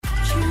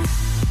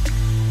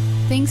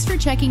Thanks for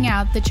checking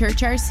out the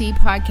Church RC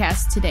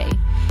podcast today.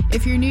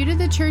 If you're new to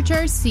the Church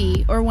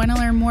RC or want to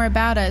learn more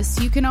about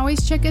us, you can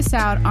always check us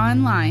out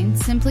online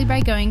simply by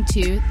going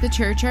to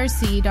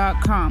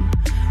thechurchrc.com.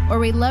 Or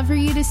we'd love for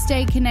you to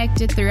stay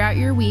connected throughout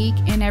your week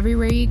and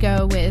everywhere you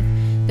go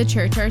with the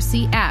Church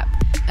RC app,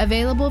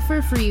 available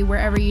for free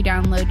wherever you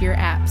download your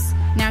apps.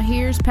 Now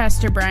here's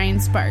Pastor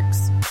Brian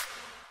Sparks.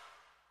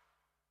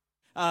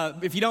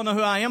 If you don't know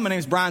who I am, my name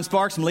is Brian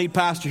Sparks. I'm lead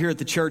pastor here at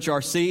the Church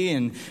RC,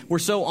 and we're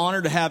so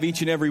honored to have each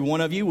and every one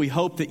of you. We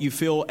hope that you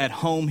feel at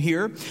home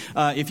here.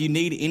 If you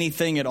need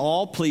anything at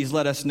all, please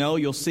let us know.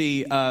 You'll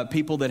see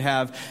people that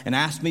have an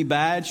Ask Me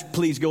badge.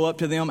 Please go up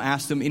to them,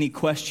 ask them any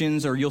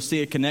questions, or you'll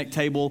see a Connect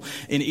table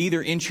in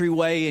either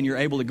entryway, and you're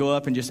able to go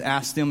up and just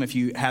ask them if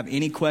you have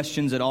any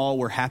questions at all.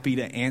 We're happy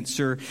to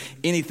answer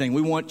anything.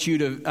 We want you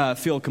to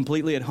feel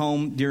completely at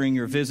home during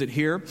your visit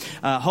here.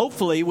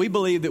 Hopefully, we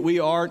believe that we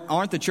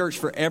aren't the church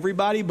for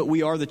everybody, but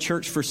we are the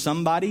church for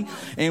somebody,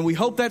 and we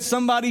hope that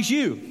somebody's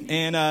you.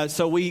 And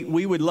so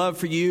we would love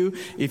for you,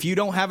 if you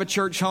don't have a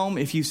church home,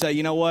 if you say,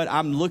 you know what,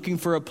 I'm looking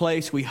for a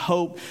place, we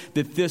hope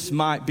that this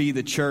might be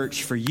the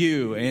church for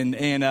you. And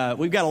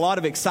we've got a lot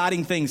of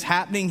exciting things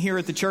happening here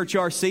at the Church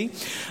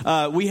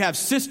RC. We have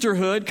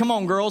Sisterhood. Come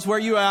on, girls, where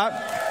you at?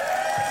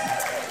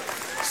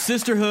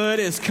 Sisterhood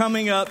is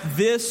coming up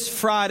this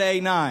Friday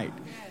night.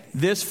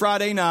 This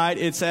Friday night,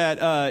 it's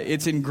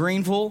in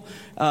Greenville,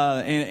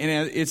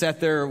 and it's at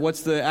their,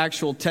 what's the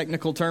actual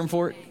technical term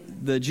for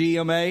it? The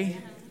GMA?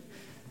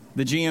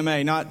 The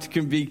GMA, not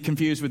to be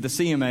confused with the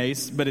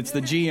CMAs, but it's the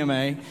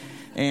GMA.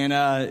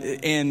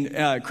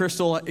 And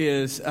Crystal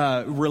is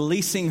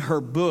releasing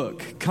her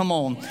book. Come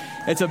on.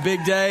 It's a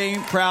big day,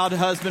 proud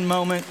husband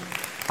moment.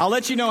 I'll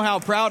let you know how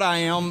proud I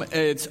am.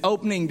 It's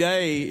opening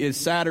day is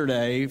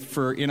Saturday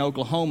in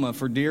Oklahoma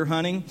for deer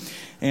hunting,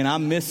 and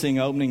I'm missing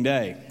opening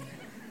day.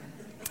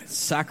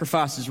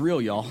 Sacrifice is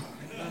real, y'all.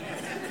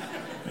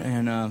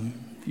 And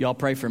y'all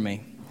pray for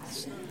me.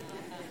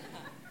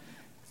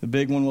 The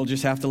big one will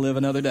just have to live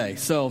another day.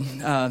 So,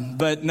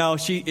 but no,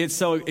 it's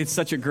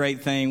such a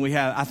great thing.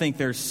 I think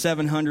there's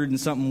 700 and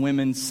something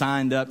women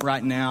signed up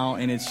right now,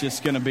 and it's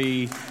just going to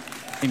be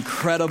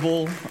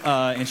incredible.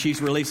 And she's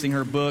releasing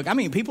her book. I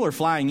mean, people are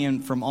flying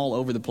in from all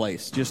over the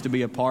place just to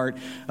be a part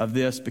of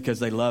this because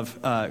they love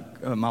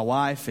my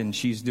wife, and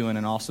she's doing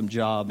an awesome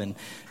job. And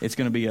it's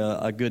going to be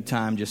a good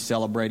time just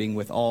celebrating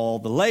with all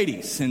the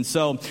ladies. And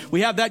so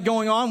we have that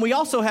going on. We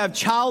also have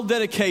child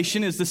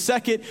dedication is the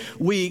second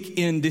week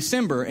in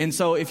December. And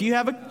so if you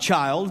have a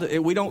child,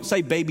 we don't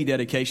say baby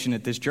dedication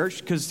at this church,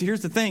 because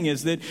here's the thing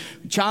is that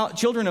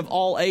children of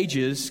all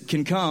ages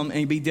can come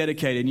and be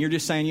dedicated. And you're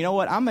just saying, you know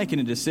what, I'm making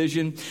a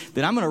decision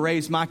that I'm going to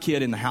raise my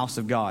kid in the house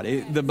of God.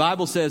 The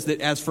Bible says that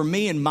as for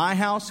me and my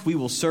house, we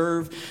will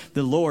serve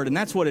the Lord. And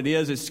that's what it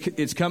is.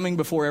 It's coming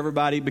before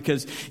everybody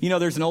because, you know,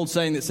 there's an old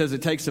saying that says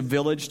it takes a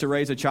village to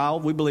raise a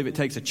child. We believe it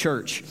takes a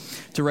church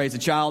to raise a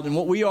child. And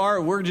what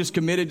we're just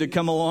committed to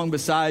come along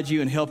beside you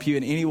and help you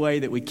in any way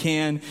that we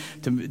can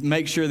to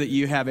make sure that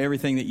you have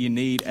everything that you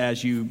need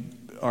as you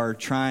are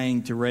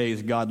trying to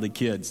raise godly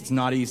kids. It's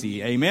not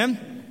easy.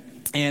 Amen?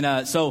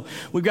 And so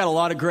we've got a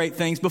lot of great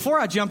things. Before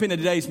I jump into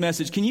today's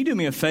message, can you do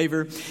me a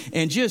favor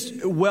and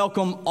just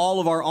welcome all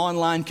of our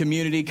online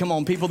community? Come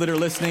on, people that are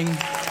listening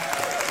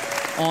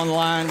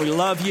online, we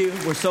love you.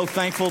 We're so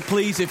thankful.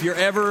 Please, if you're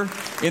ever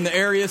in the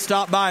area,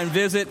 stop by and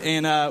visit.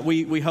 And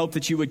we hope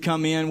that you would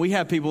come in. We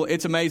have people.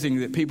 It's amazing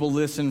that people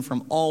listen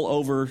from all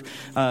over.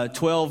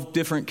 12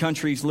 different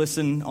countries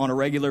listen on a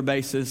regular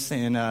basis,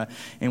 and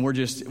we're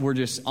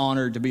just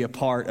honored to be a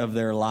part of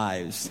their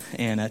lives.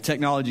 And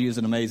technology is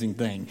an amazing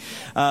thing.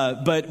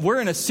 But we're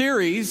in a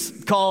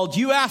series called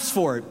 "You Asked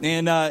For It."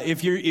 And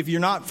if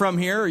you're not from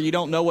here or you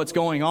don't know what's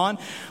going on,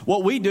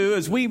 what we do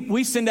is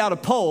we send out a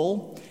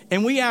poll.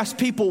 And we ask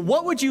people,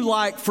 what would you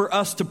like for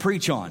us to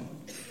preach on?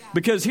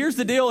 Because here's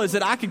the deal is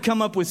that I could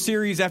come up with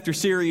series after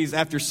series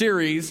after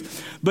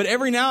series, but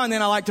every now and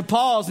then I like to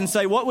pause and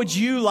say, what would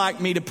you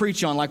like me to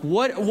preach on? Like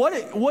what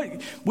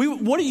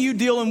are you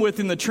dealing with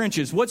in the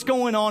trenches? What's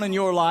going on in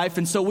your life?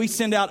 And so we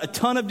send out a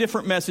ton of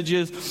different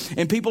messages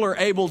and people are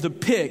able to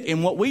pick.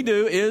 And what we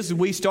do is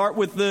we start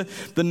with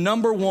the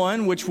number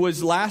one, which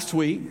was last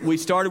week. We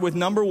started with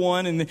number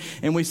one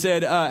and we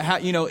said, how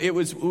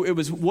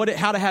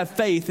to have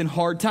faith in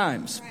hard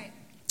times. Right.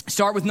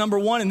 Start with number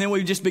one, and then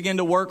we just begin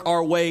to work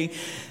our way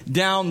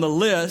down the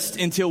list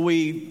until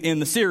in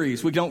the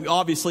series. We don't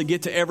obviously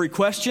get to every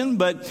question,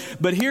 but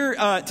here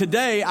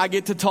today I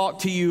get to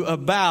talk to you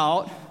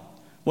about,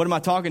 what am I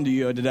talking to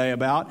you today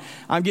about?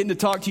 I'm getting to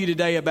talk to you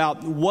today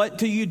about what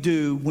do you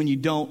do when you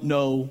don't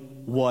know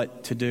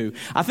what to do.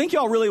 I think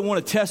y'all really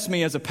want to test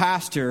me as a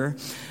pastor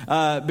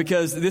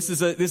because this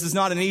is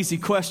not an easy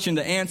question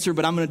to answer,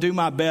 but I'm going to do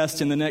my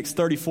best in the next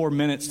 34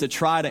 minutes to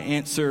try to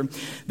answer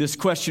this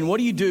question. What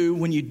do you do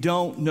when you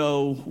don't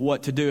know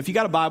what to do? If you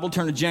got a Bible,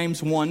 turn to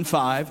James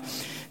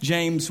 1:5.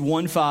 James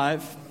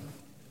 1:5.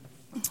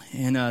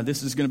 And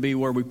this is going to be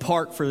where we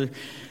park for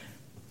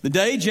the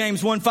day.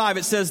 James 1:5,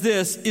 it says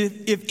this: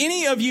 if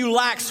any of you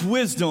lacks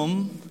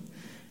wisdom,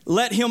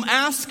 let him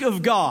ask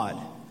of God,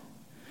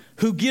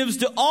 who gives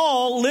to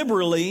all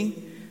liberally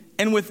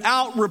and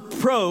without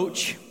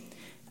reproach,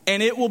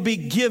 and it will be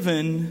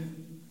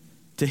given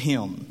to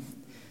him.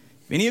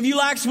 If any of you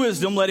lacks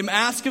wisdom, let him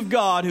ask of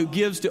God, who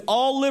gives to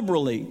all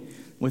liberally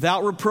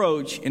without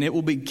reproach, and it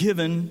will be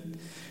given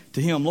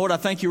to him. Lord, I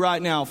thank you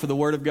right now for the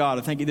word of God.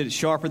 I thank you that it's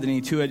sharper than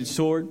any two-edged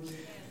sword.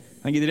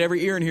 Thank you that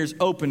every ear in here is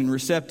open and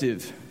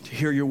receptive to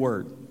hear your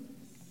word.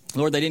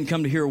 Lord, they didn't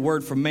come to hear a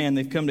word from man.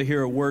 They've come to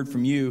hear a word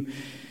from you.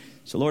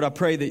 So, Lord, I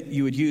pray that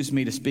you would use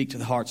me to speak to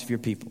the hearts of your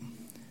people.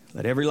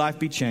 Let every life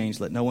be changed.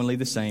 Let no one leave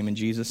the same. In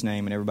Jesus'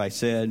 name. And everybody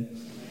said,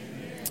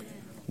 amen.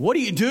 What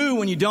do you do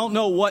when you don't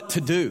know what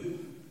to do?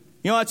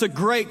 You know, that's a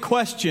great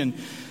question.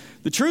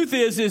 The truth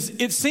is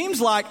it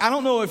seems like, I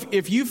don't know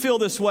if you feel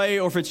this way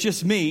or if it's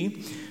just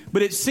me,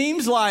 but it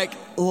seems like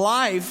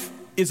life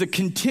is a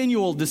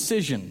continual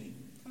decision.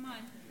 Come on.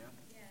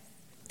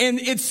 And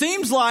it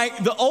seems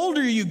like the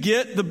older you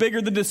get, the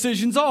bigger the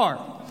decisions are.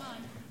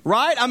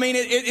 Right? I mean,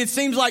 it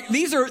seems like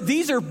these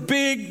are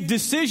big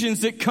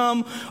decisions that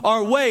come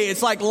our way.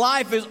 It's like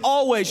life is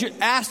always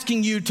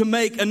asking you to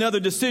make another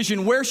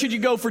decision. Where should you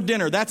go for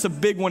dinner? That's a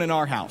big one in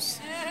our house.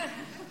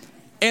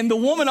 And the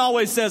woman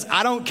always says,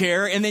 I don't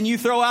care. And then you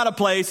throw out a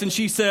place and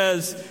she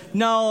says,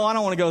 no, I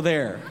don't want to go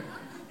there.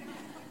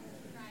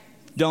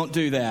 Don't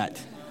do that.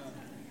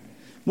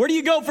 Where do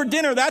you go for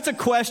dinner? That's a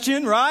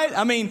question, right?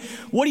 I mean,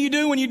 what do you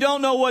do when you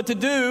don't know what to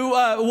do?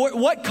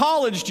 What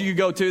college do you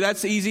go to?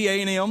 That's easy,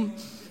 A&M.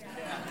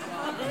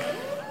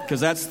 Because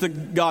that's the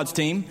God's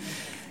team.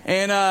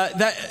 And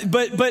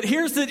but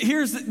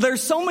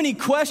there's so many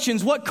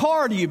questions. What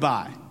car do you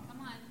buy?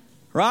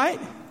 Right?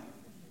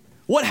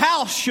 What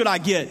house should I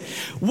get?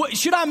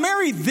 Should I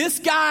marry this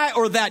guy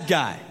or that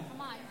guy?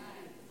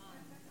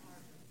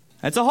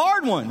 That's a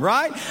hard one,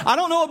 right? I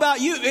don't know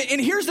about you. And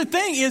here's the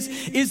thing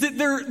is that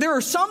there are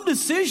some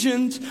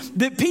decisions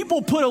that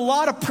people put a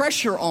lot of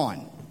pressure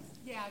on.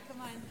 Yeah,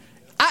 come on.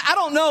 I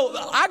don't know.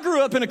 I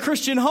grew up in a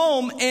Christian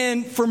home,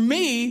 and for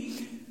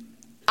me,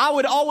 I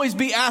would always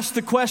be asked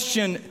the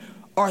question,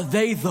 are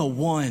they the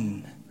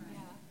one?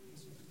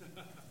 Yeah.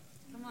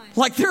 Come on.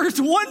 Like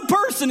there's one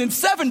person in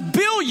 7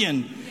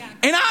 billion,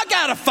 and I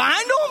got to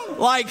find them?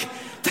 Like,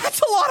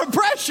 that's a lot of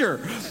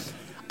pressure.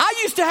 I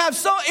used to have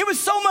it was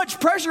so much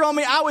pressure on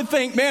me. I would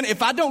think, man,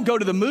 if I don't go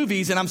to the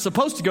movies and I'm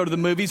supposed to go to the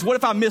movies, what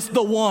if I miss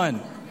the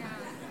one?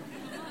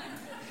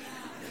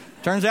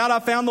 Turns out I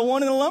found the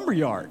one in the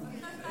lumberyard.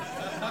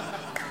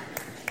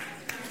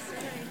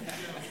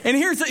 And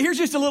here's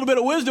just a little bit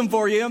of wisdom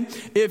for you.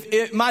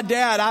 If my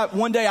dad,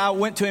 one day I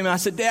went to him and I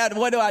said, Dad,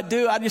 what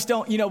do? I just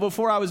don't,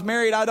 before I was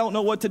married, I don't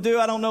know what to do.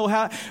 I don't know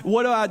how,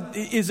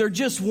 is there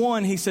just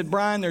one? He said,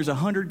 Brian, there's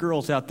 100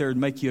 girls out there that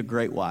make you a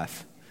great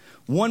wife.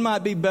 One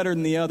might be better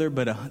than the other,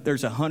 but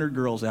there's 100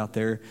 girls out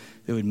there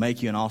that would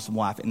make you an awesome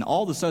wife. And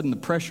all of a sudden the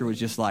pressure was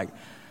just like,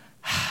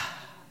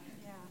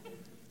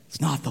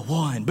 it's not the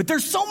one. But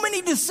there's so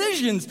many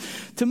decisions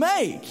to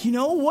make.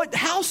 What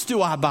house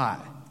do I buy?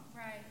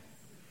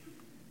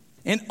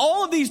 And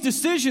all of these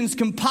decisions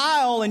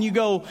compile and you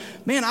go,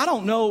 man, I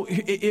don't know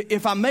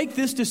if I make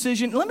this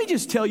decision. Let me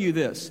just tell you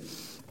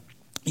this.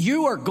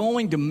 You are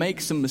going to make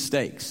some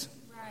mistakes.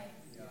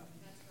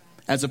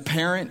 As a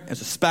parent, as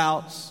a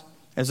spouse,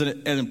 as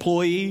an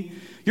employee,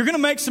 you're going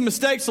to make some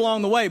mistakes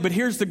along the way. But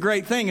here's the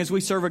great thing is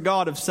we serve a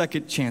God of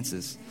second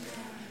chances.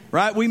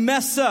 Right? We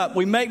mess up.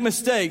 We make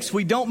mistakes.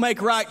 We don't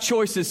make right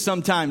choices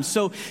sometimes.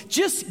 So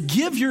just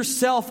give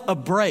yourself a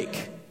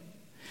break.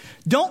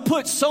 Don't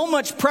put so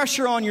much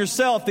pressure on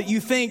yourself that you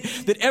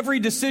think that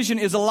every decision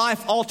is a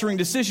life-altering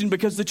decision,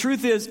 because the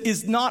truth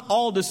is not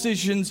all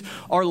decisions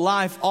are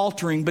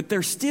life-altering, but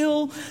they're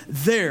still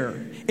there.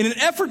 In an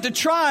effort to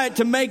try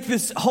to make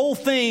this whole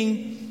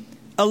thing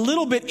a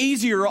little bit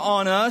easier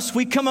on us,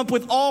 we come up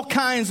with all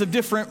kinds of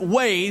different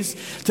ways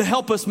to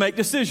help us make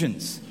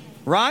decisions.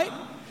 Right?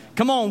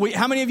 Come on,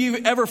 how many of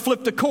you ever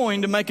flipped a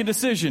coin to make a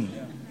decision?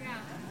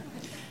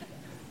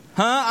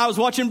 I was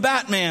watching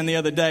Batman the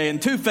other day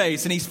and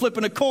Two-Face, and he's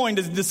flipping a coin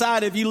to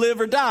decide if you live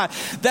or die.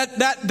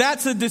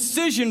 That's a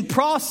decision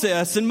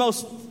process, and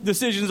most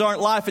decisions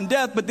aren't life and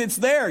death, but it's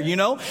there,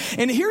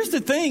 And here's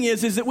the thing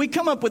is that we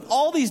come up with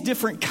all these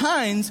different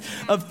kinds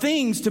of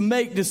things to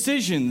make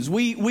decisions.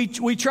 We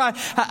try,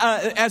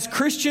 as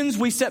Christians,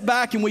 we sit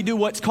back and we do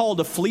what's called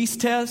a fleece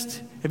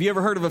test. Have you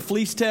ever heard of a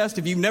fleece test?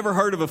 If you've never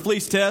heard of a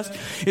fleece test,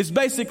 it's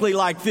basically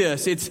like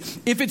this.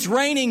 If it's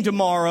raining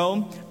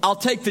tomorrow, I'll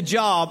take the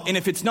job. And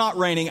if it's not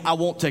raining, I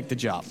won't take the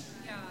job.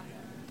 Yeah.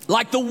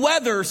 Like the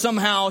weather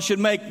somehow should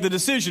make the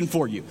decision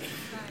for you.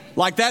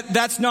 Like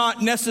that's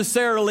not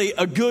necessarily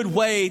a good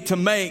way to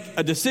make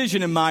a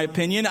decision, in my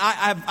opinion.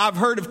 I've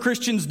heard of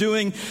Christians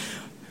doing,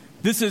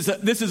 this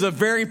is a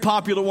very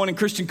popular one in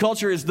Christian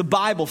culture, is the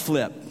Bible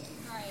flip.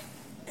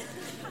 Right.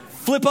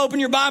 Flip open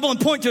your Bible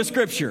and point to a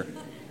scripture.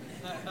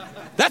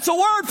 That's a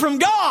word from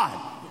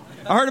God.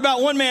 I heard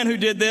about one man who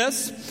did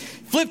this.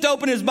 flipped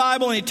open his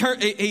Bible and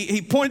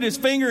he pointed his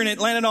finger and it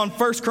landed on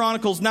 1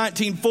 Chronicles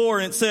 19:4,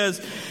 and it says,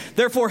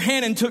 "Therefore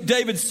Hanun took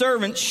David's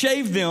servants,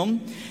 shaved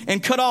them,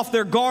 and cut off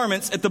their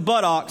garments at the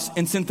buttocks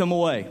and sent them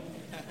away."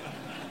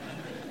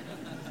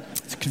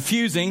 It's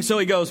confusing. So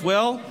he goes,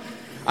 well,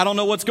 I don't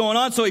know what's going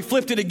on. So he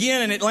flipped it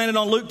again and it landed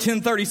on Luke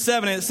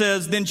 10:37, and it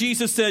says, "Then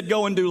Jesus said,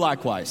 go and do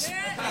likewise."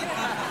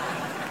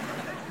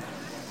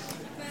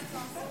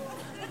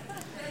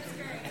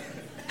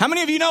 How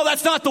many of you know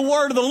that's not the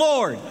word of the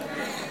Lord?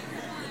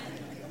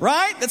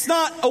 Right? That's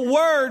not a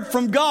word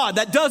from God.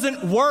 That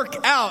doesn't work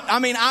out. I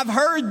mean, I've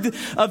heard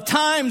of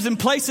times and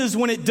places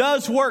when it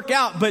does work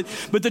out, but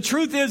the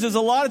truth is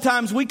a lot of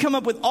times we come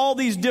up with all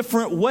these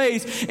different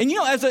ways. And you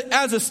know,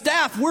 as a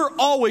staff, we're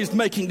always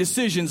making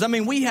decisions. I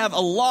mean, we have a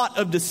lot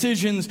of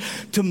decisions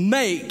to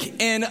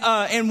make.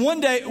 And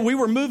one day we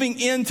were moving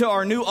into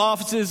our new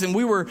offices, and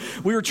we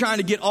were trying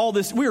to get all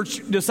this. We were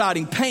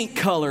deciding paint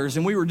colors,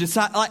 and we were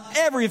deciding like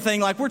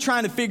everything. Like, we're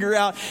trying to figure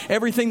out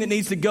everything that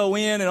needs to go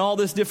in and all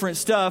this different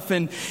stuff.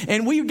 And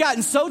we've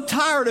gotten so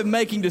tired of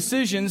making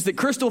decisions that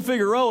Crystal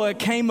Figueroa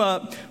came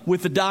up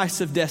with the dice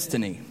of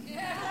destiny. So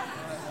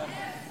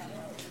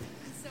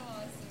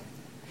awesome.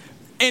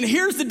 And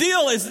here's the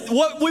deal: is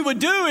what we would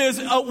do is,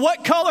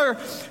 what color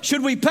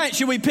should we paint?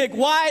 Should we pick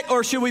white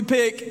or should we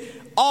pick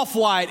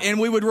off-white? And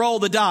we would roll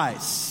the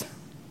dice,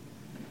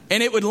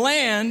 and it would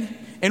land,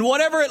 and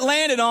whatever it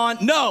landed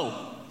on, no.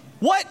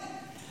 What?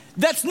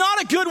 That's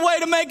not a good way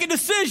to make a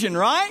decision,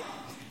 right?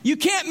 You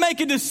can't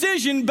make a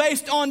decision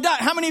based on dice.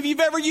 How many of you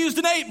have ever used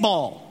an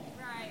 8-ball?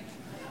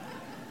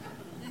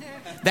 Right.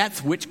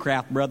 That's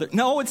witchcraft, brother.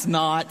 No, it's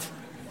not.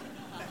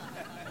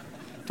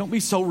 Don't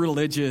be so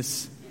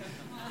religious.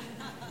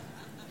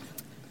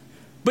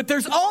 But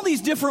there's all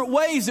these different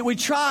ways that we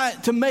try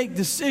to make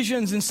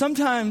decisions, and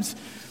sometimes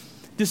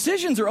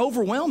decisions are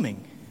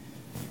overwhelming.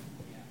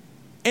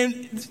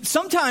 And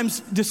sometimes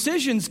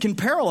decisions can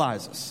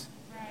paralyze us.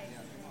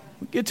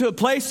 We get to a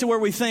place to where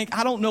we think,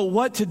 I don't know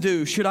what to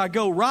do. Should I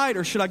go right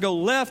or should I go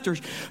left? Or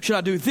should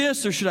I do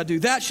this or should I do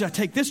that? Should I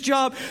take this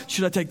job?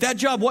 Should I take that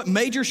job? What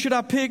major should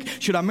I pick?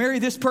 Should I marry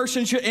this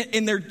person?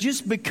 And they're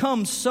just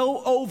become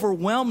so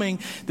overwhelming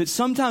that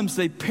sometimes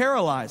they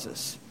paralyze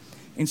us.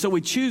 And so we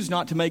choose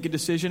not to make a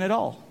decision at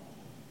all.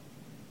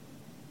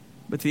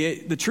 But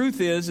the truth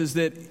is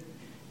that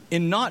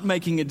in not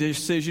making a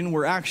decision,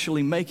 we're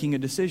actually making a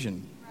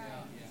decision.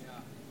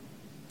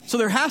 So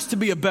there has to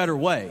be a better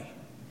way.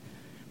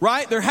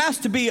 Right? There has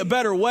to be a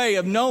better way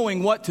of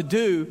knowing what to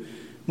do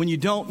when you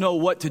don't know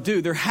what to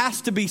do. There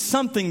has to be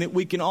something that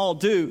we can all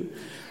do.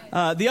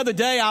 The other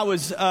day I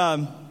was,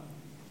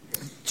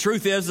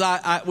 truth is,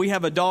 we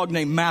have a dog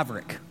named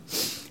Maverick.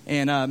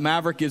 And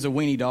Maverick is a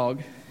weenie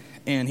dog,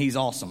 and he's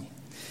awesome.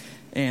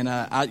 And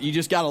you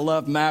just got to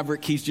love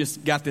Maverick. He's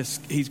got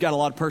a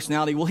lot of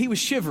personality. Well, he was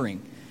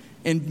shivering.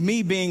 And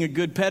me being a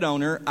good pet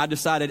owner, I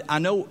decided, I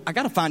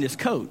got to find his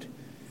coat.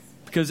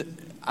 Because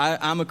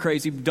I'm a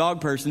crazy dog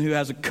person who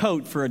has a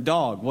coat for a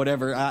dog,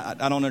 whatever.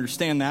 I don't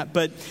understand that.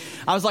 But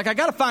I was like, I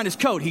got to find his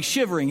coat. He's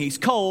shivering. He's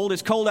cold.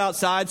 It's cold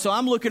outside. So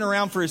I'm looking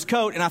around for his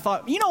coat. And I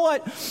thought, you know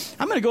what?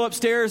 I'm going to go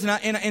upstairs.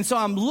 And so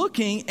I'm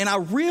looking, and I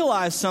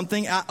realized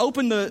something. I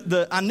opened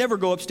I never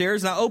go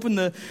upstairs. And I opened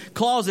the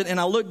closet, and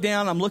I look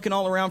down. I'm looking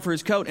all around for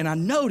his coat. And I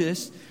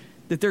noticed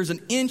that there's an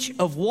inch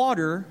of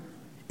water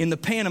in the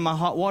pan of my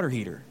hot water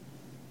heater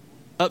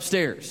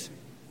upstairs.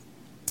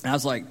 And I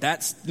was like,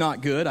 that's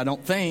not good, I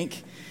don't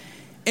think.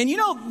 And you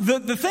know,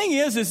 the thing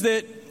is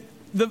that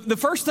the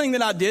first thing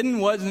that I did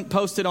wasn't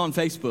post it on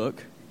Facebook.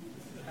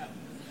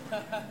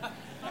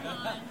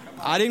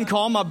 I didn't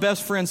call my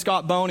best friend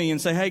Scott Boney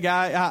and say, hey,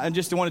 guy, I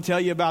just want to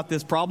tell you about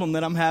this problem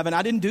that I'm having.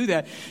 I didn't do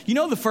that. You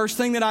know the first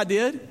thing that I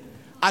did?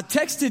 I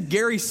texted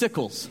Gary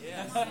Sickles.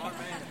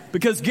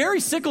 Because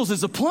Gary Sickles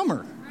is a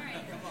plumber.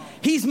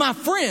 He's my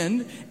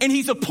friend, and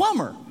he's a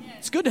plumber.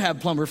 It's good to have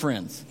plumber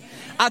friends.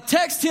 I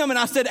text him and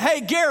I said, hey,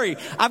 Gary,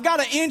 I've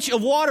got an inch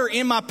of water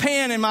in my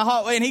pan in my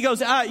hot. And he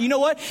goes, you know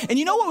what? And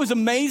you know what was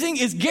amazing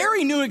is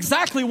Gary knew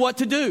exactly what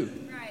to do.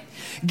 Right.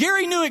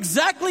 Gary knew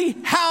exactly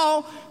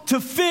how to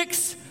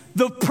fix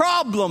the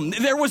problem.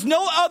 There was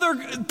no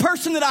other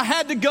person that I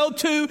had to go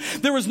to.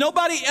 There was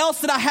nobody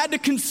else that I had to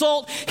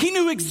consult. He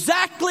knew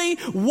exactly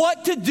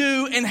what to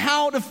do and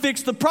how to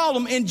fix the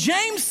problem. And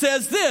James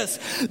says this,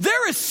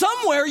 there is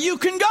somewhere you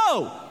can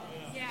go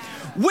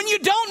when you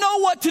don't know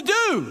what to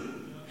do.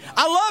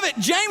 I love it.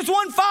 James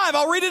 1:5.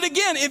 I'll read it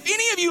again. If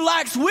any of you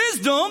lacks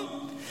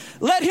wisdom,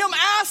 let him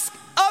ask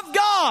of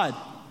God,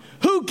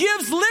 who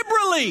gives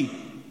liberally.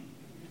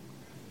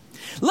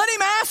 Let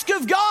him ask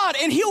of God,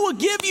 and he will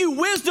give you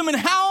wisdom in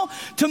how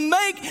to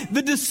make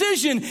the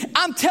decision.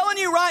 I'm telling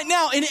you right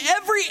now, in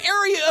every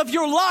area of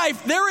your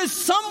life, there is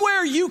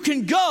somewhere you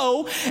can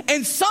go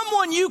and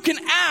someone you can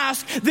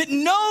ask that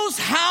knows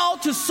how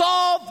to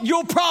solve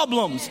your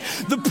problems.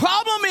 The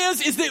problem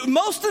is that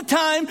most of the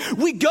time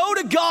we go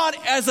to God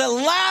as a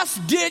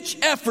last-ditch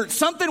effort.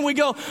 Something we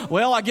go,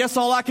 well, I guess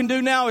all I can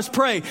do now is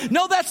pray.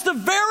 No, that's the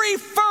very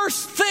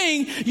first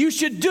thing you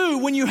should do.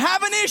 When you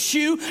have an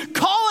issue,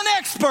 call an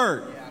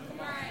expert.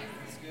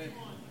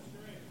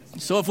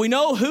 So if we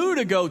know who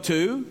to go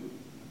to,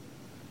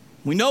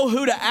 we know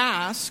who to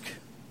ask,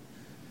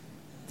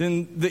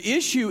 then the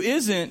issue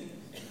isn't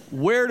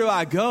where do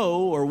I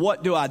go or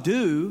what do I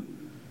do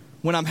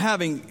when I'm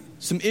having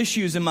some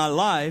issues in my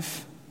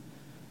life.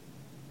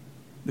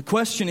 The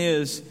question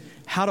is,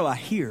 how do I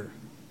hear?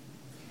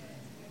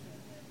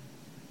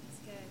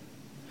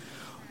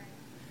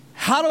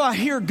 How do I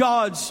hear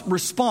God's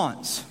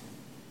response?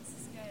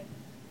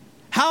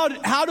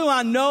 How do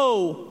I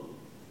know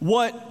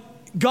what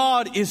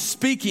God is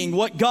speaking,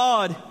 what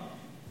God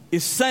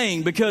is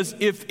saying? Because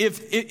if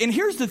and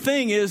here's the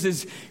thing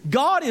is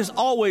God is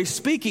always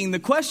speaking. The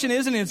question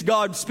isn't is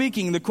God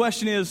speaking. The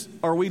question is,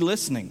 are we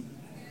listening?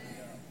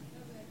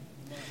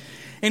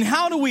 And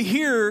how do we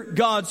hear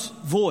God's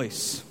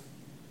voice?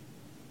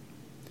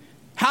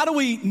 How do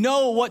we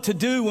know what to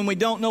do when we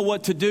don't know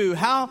what to do?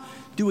 How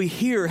do we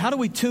hear? How do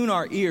we tune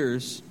our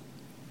ears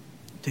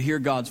to hear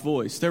God's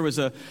voice? There was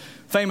a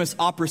famous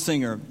opera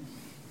singer.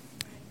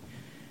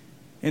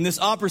 And this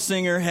opera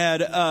singer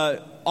had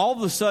all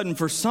of a sudden,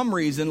 for some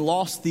reason,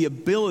 lost the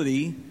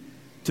ability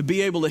to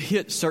be able to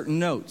hit certain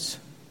notes.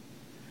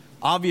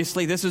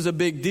 Obviously, this is a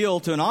big deal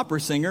to an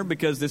opera singer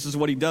because this is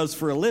what he does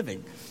for a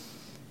living.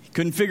 He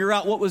couldn't figure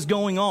out what was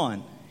going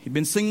on. He'd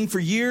been singing for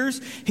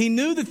years. He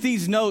knew that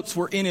these notes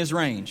were in his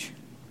range.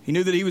 He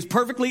knew that he was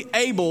perfectly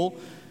able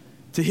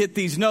to hit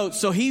these notes.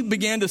 So he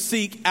began to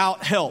seek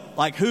out help.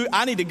 Like,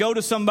 I need to go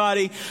to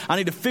somebody. I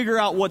need to figure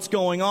out what's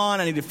going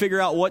on. I need to figure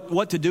out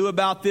what to do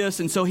about this.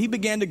 And so he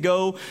began to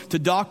go to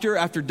doctor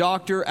after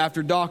doctor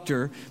after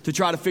doctor to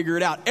try to figure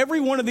it out.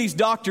 Every one of these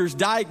doctors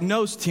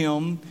diagnosed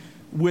him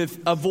with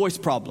a voice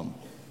problem.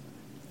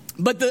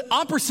 But the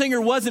opera singer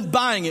wasn't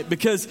buying it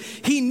because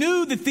he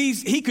knew that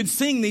he could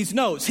sing these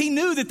notes. He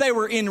knew that they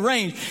were in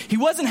range. He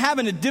wasn't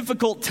having a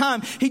difficult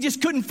time. He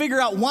just couldn't figure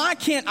out, why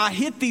can't I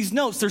hit these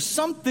notes? There's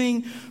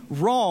something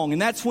wrong.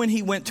 And that's when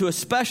he went to a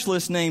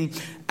specialist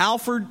named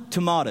Alfred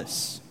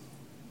Tomatis.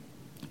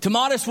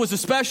 Tomatis was a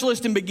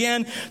specialist and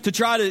began to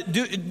try to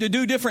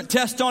do different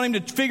tests on him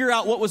to figure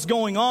out what was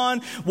going on,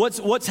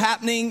 what's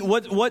happening,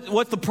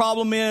 what the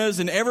problem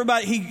is. And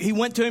everybody, he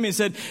went to him and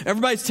said,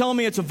 everybody's telling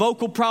me it's a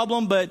vocal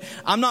problem, but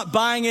I'm not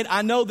buying it.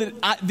 I know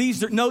that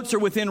these notes are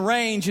within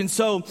range. And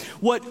so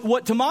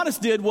what Tomatis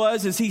did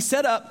was he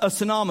set up a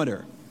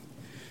sonometer,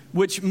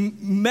 which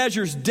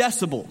measures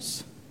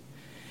decibels.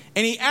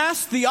 And he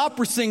asked the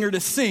opera singer to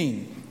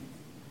sing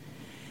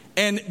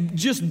and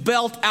just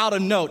belt out a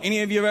note. Any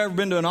of you have ever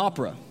been to an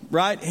opera,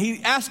 right?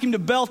 He asked him to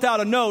belt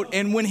out a note,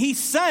 and when he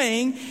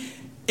sang,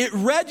 it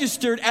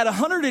registered at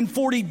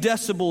 140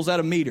 decibels at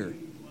a meter.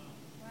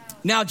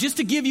 Now, just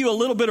to give you a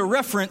little bit of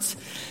reference,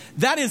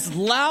 that is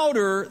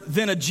louder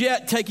than a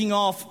jet taking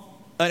off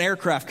an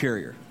aircraft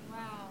carrier.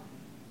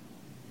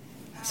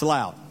 It's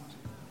loud.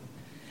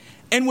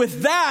 And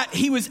with that,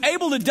 he was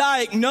able to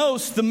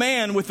diagnose the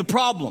man with the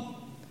problem.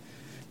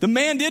 The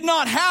man did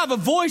not have a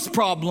voice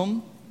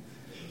problem.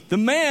 The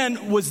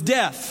man was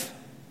deaf.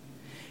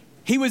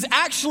 He was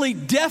actually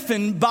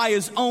deafened by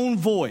his own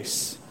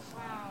voice.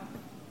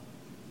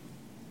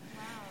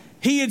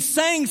 He had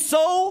sang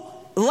so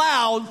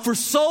loud for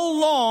so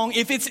long.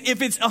 If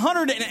it's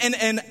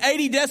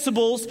 180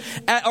 decibels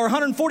or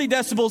 140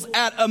 decibels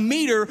at a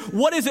meter,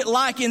 what is it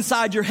like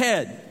inside your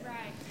head?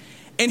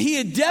 And he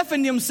had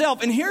deafened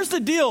himself. And here's the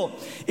deal,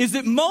 is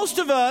that most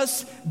of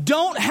us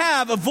don't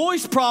have a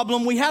voice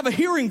problem. We have a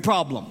hearing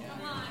problem.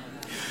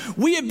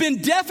 We have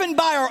been deafened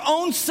by our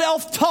own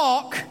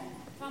self-talk.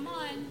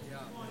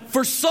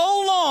 For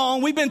so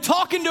long, we've been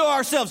talking to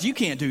ourselves. You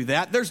can't do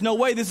that. There's no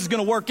way this is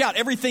going to work out.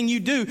 Everything you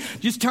do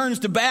just turns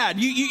to bad.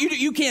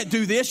 You can't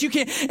do this. You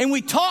can't. And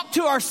we talk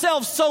to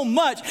ourselves so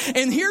much.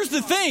 And here's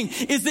the thing,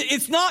 is that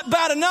it's not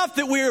bad enough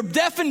that we're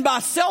deafened by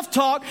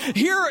self-talk.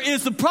 Here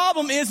is the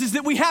problem is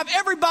that we have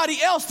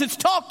everybody else that's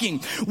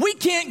talking. God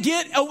can't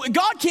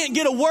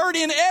get a word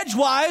in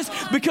edgewise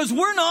because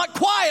we're not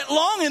quiet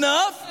long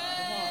enough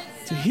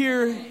to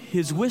hear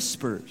his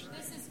whispers.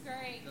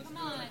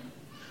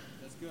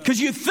 Because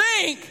you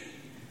think,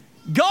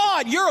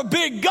 God, you're a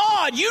big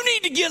God. You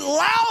need to get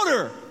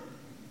louder.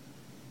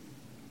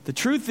 The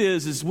truth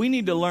is we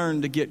need to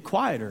learn to get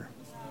quieter.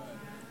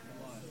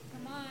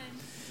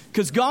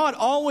 Because God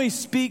always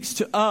speaks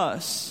to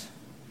us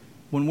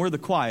when we're the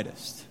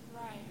quietest.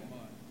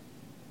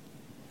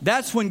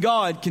 That's when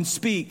God can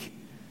speak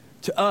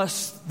to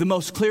us the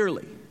most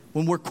clearly.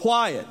 When we're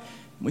quiet.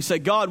 We say,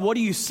 God, what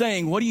are you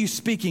saying? What are you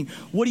speaking?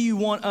 What do you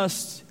want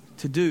us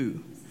to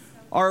do?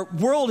 Our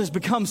world has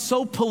become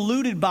so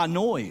polluted by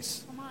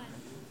noise.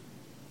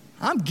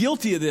 I'm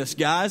guilty of this,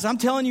 guys. I'm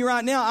telling you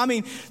right now. I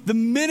mean, the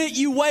minute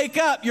you wake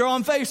up, you're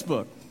on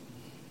Facebook.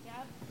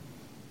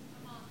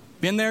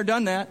 Been there,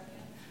 done that.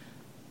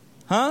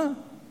 Huh?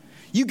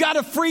 You got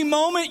a free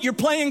moment, you're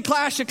playing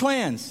Clash of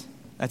Clans.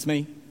 That's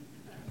me.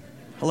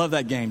 I love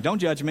that game. Don't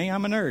judge me.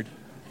 I'm a nerd.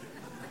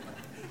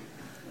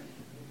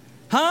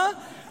 Huh?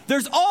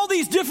 There's all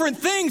these different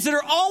things that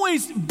are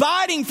always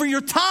biting for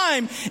your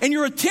time and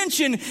your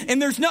attention.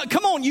 And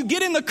come on, you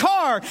get in the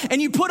car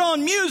and you put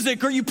on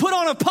music, or you put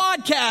on a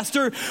podcast,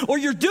 or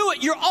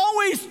you're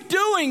always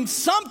doing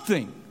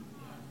something.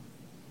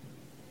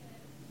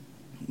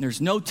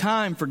 There's no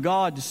time for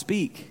God to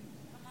speak.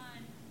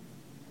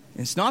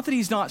 It's not that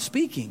He's not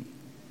speaking.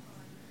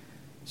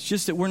 It's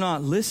just that we're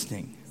not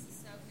listening.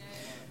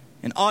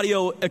 An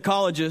audio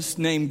ecologist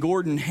named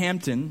Gordon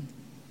Hampton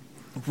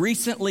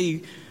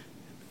recently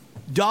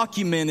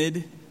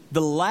documented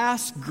the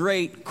last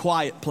great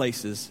quiet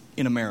places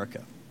in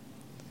America.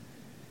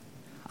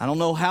 I don't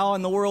know how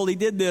in the world he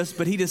did this,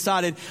 but he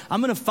decided, I'm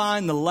going to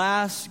find the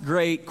last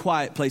great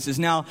quiet places.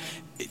 Now,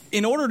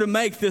 in order to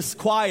make this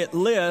quiet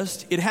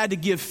list, it had to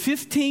give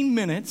 15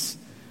 minutes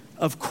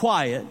of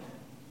quiet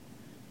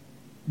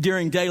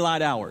during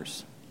daylight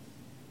hours.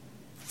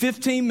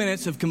 15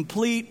 minutes of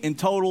complete and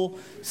total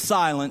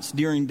silence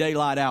during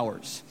daylight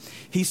hours.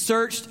 He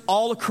searched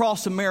all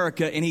across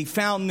America and he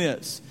found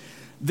this.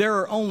 There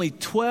are only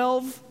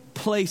 12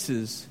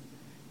 places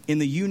in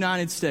the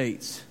United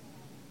States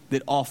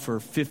that offer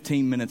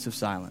 15 minutes of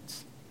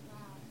silence.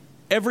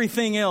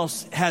 Everything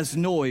else has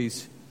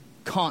noise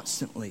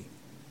constantly.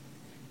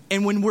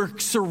 And when we're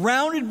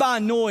surrounded by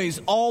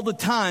noise all the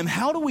time,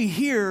 how do we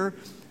hear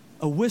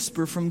a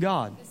whisper from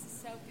God? This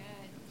is so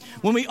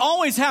good. When we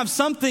always have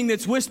something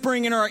that's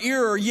whispering in our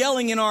ear, or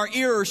yelling in our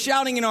ear, or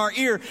shouting in our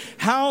ear,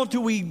 how do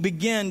we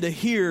begin to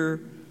hear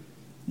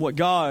what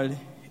God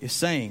is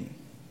saying?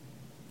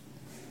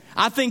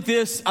 I think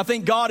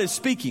God is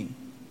speaking.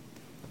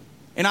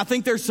 And I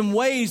think there's some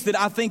ways that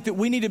I think that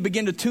we need to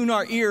begin to tune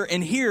our ear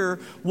and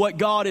hear what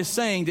God is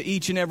saying to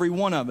each and every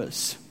one of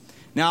us.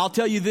 Now, I'll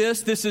tell you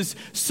this is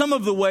some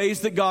of the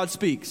ways that God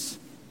speaks.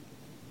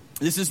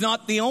 This is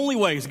not the only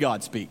ways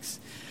God speaks.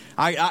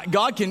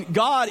 God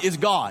is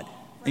God,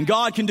 and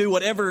God can do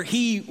whatever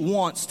He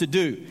wants to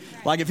do.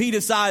 Like if He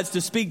decides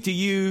to speak to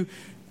you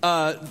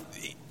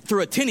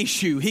through a tennis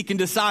shoe, He can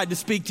decide to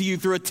speak to you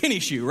through a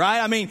tennis shoe,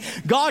 right? I mean,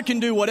 God can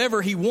do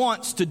whatever He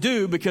wants to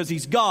do because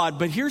He's God.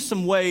 But here's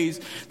some ways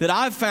that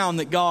I've found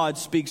that God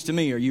speaks to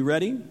me. Are you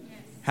ready? Yes.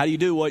 How do you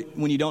do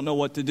when you don't know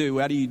what to do?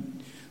 What do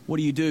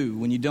you do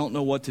when you don't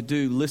know what to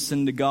do?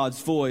 Listen to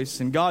God's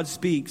voice. And God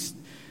speaks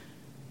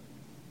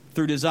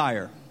through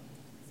desire.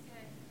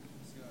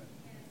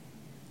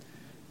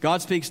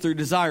 God speaks through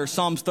desire.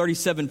 Psalms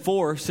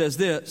 37:4 says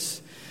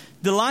this: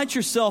 delight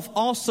yourself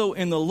also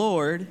in the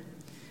Lord,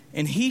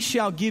 and He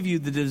shall give you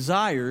the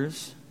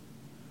desires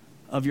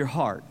of your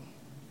heart.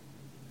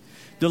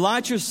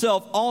 Delight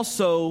yourself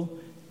also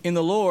in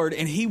the Lord,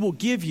 and He will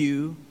give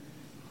you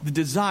the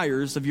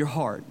desires of your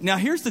heart. Now,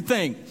 here's the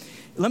thing.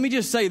 Let me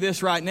just say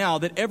this right now,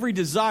 that every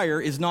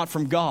desire is not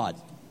from God.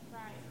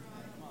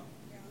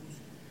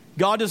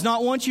 God does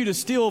not want you to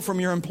steal from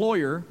your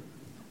employer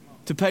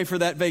to pay for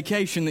that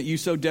vacation that you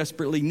so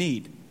desperately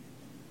need.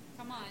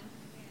 Come on.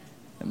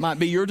 It might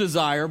be your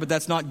desire, but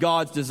that's not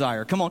God's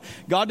desire. Come on.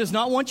 God does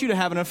not want you to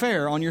have an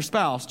affair on your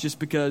spouse just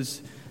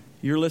because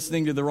you're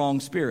listening to the wrong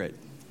spirit.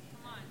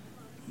 Come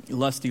on.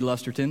 Lusty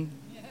Lusterton.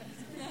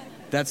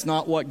 That's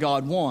not what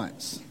God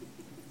wants.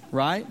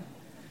 Right?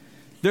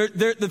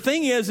 The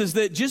thing is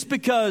that just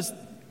because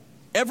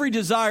every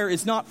desire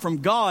is not from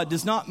God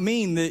does not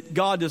mean that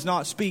God does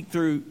not speak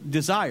through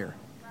desire.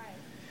 Right.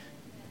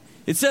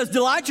 It says,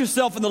 delight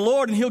yourself in the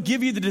Lord and He'll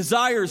give you the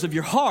desires of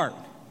your heart.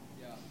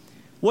 Yeah.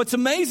 What's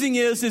amazing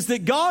is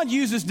that God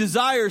uses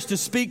desires to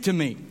speak to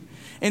me.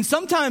 And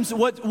sometimes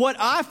what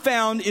I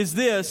found is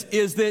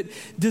that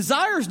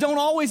desires don't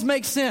always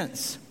make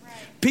sense. Right.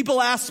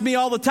 People ask me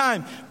all the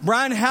time,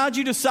 Brian, how'd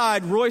you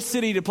decide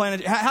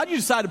how'd you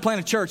decide to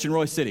plant a church in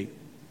Royce City?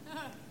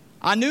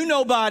 I knew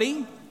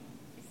nobody.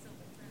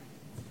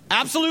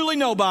 Absolutely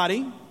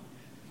nobody.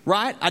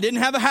 Right? I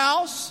didn't have a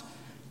house.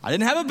 I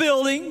didn't have a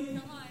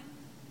building.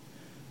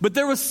 But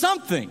there was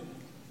something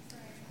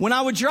when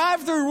I would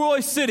drive through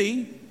Royce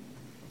City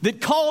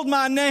that called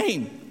my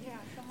name.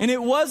 And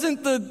it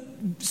wasn't the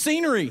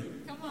scenery.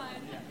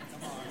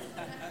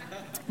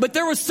 But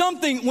there was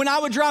something when I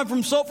would drive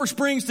from Sulphur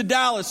Springs to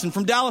Dallas and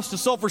from Dallas to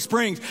Sulphur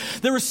Springs.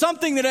 There was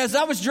something that as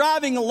I was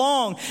driving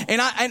along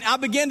and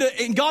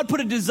God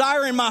put a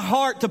desire in my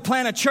heart to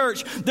plant a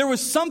church. There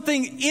was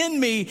something in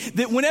me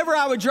that whenever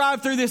I would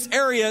drive through this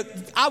area,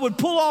 I would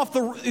pull off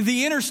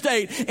the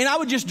interstate and I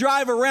would just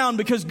drive around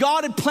because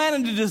God had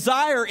planted a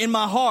desire in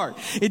my heart.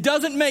 It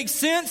doesn't make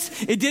sense.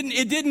 It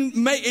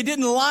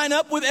didn't line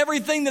up with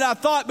everything that I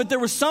thought, but there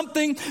was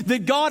something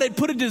that God had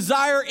put a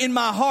desire in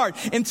my heart.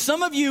 And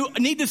some of you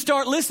need to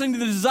start listening to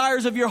the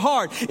desires of your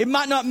heart. It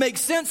might not make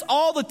sense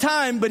all the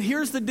time, but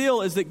here's the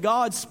deal, is that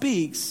God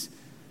speaks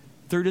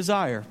through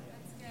desire.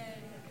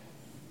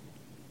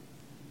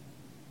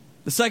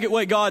 The second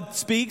way God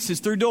speaks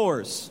is through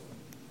doors.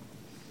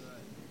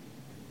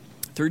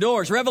 Through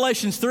doors.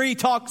 Revelations 3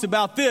 talks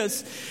about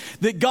this,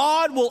 that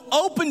God will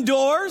open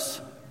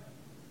doors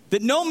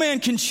that no man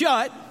can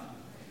shut,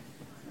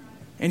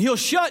 and He'll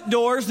shut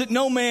doors that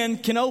no man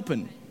can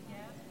open.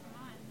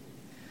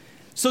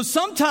 So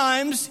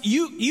sometimes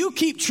you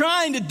keep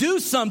trying to do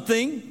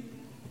something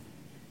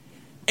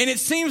and it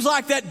seems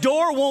like that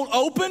door won't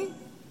open.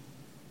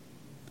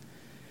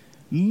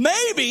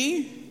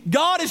 Maybe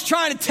God is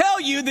trying to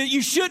tell you that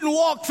you shouldn't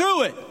walk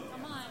through it.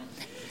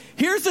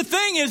 Here's the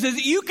thing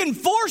is you can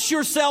force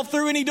yourself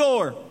through any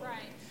door.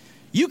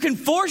 You can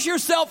force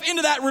yourself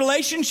into that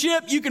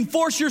relationship. You can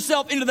force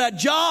yourself into that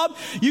job.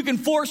 You can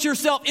force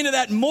yourself into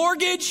that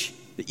mortgage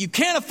that you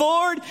can't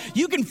afford.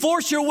 You can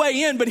force your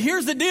way in. But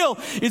here's the deal,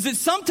 is that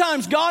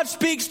sometimes God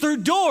speaks through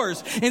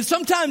doors. And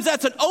sometimes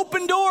that's an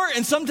open door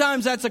and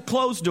sometimes that's a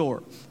closed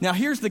door. Now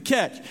here's the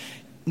catch.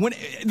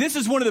 This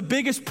is one of the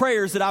biggest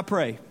prayers that I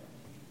pray.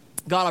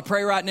 God, I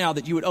pray right now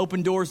that you would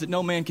open doors that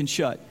no man can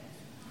shut.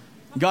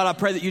 God, I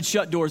pray that you'd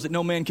shut doors that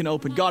no man can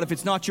open. God, if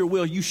it's not your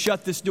will, you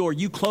shut this door.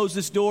 You close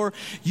this door.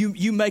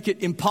 You make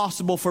it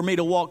impossible for me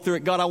to walk through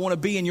it. God, I want to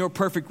be in your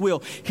perfect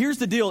will. Here's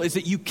the deal, is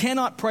that you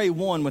cannot pray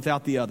one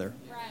without the other.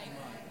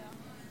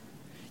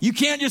 You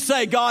can't just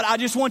say, God, I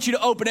just want you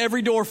to open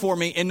every door for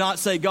me, and not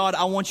say, God,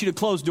 I want you to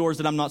close doors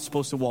that I'm not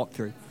supposed to walk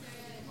through.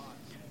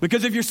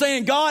 Because if you're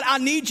saying, God, I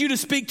need you to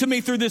speak to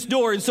me through this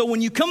door. And so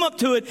when you come up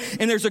to it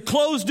and there's a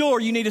closed door,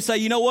 you need to say,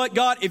 you know what,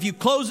 God, if you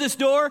close this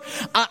door,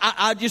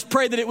 I just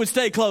pray that it would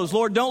stay closed.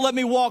 Lord, don't let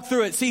me walk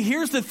through it. See,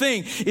 here's the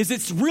thing, is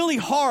it's really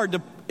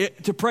hard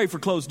to pray for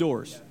closed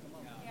doors.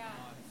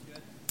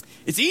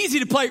 It's easy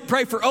to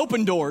pray for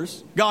open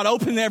doors. God,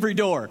 open every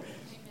door.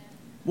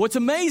 What's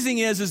amazing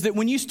is that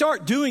when you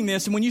start doing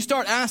this and when you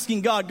start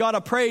asking God, God,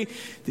 I pray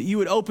that you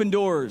would open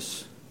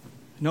doors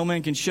no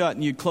man can shut,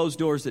 and you close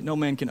doors that no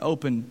man can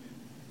open.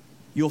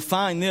 You'll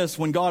find this,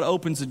 when God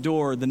opens a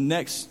door,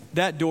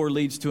 that door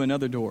leads to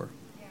another door.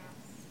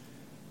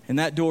 And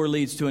that door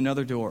leads to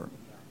another door.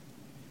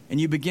 And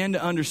you begin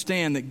to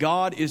understand that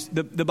God is,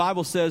 the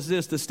Bible says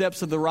this, the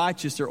steps of the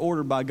righteous are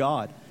ordered by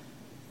God.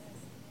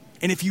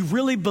 And if you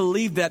really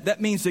believe that,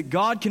 that means that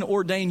God can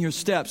ordain your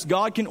steps.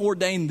 God can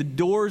ordain the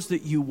doors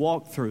that you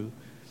walk through.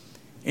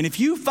 And if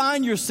you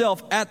find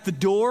yourself at the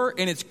door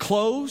and it's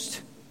closed,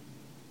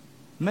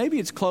 maybe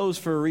it's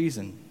closed for a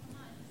reason.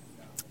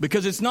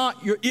 Because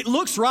it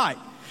looks right.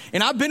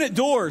 And I've been at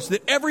doors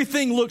that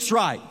everything looks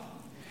right.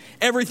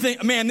 Everything,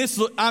 man, this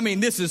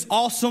is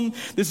awesome.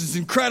 This is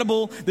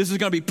incredible. This is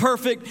going to be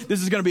perfect.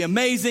 This is going to be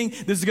amazing.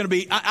 This is going to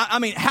be,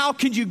 how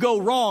could you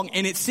go wrong?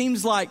 And it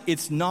seems like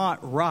it's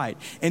not right.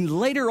 And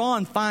later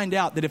on find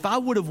out that if I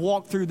would have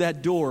walked through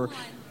that door,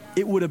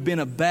 it would have been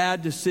a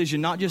bad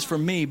decision, not just for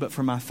me, but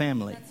for my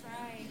family.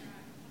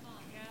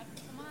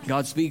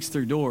 God speaks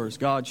through doors.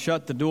 God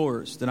shut the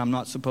doors that I'm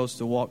not supposed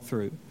to walk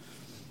through.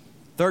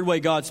 Third way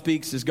God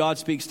speaks is God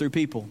speaks through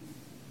people.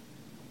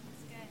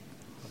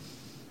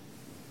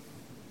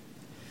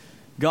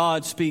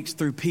 God speaks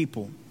through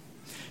people.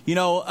 You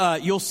know,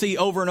 you'll see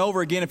over and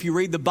over again, if you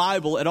read the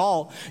Bible at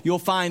all, you'll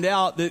find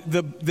out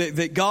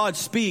that God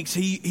speaks.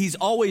 He's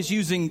always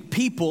using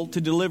people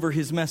to deliver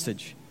his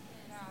message.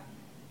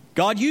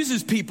 God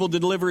uses people to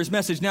deliver his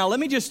message. Now, let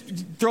me just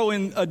throw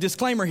in a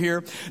disclaimer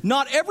here.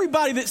 Not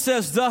everybody that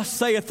says, thus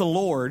saith the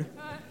Lord,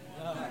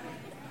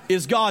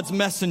 is God's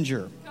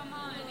messenger. Come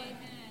on, amen.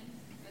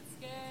 That's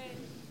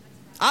good.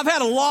 I've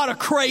had a lot of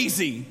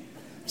crazy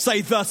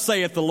say, thus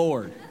saith the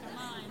Lord.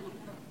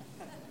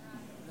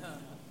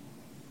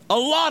 A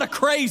lot of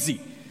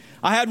crazy.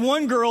 I had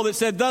one girl that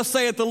said, thus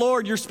saith the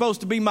Lord, you're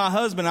supposed to be my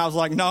husband. I was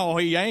like, no,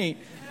 he ain't.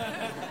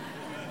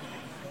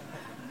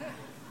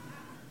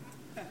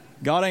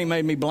 God ain't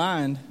made me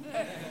blind.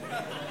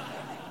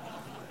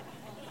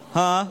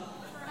 Huh?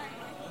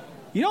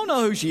 You don't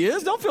know who she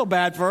is. Don't feel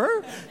bad for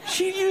her.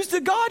 She used the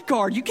God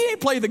card. You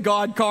can't play the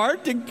God card.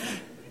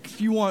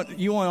 You want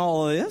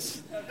all of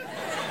this?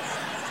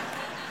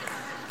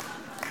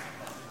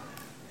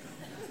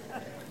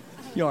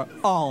 You're,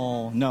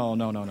 oh, no.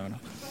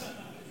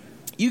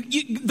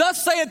 You,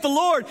 thus saith the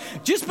Lord.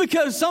 Just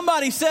because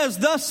somebody says,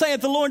 thus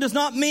saith the Lord, does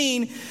not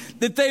mean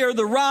that they are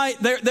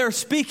they're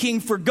speaking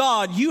for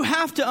God. You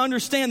have to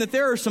understand that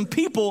there are some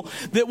people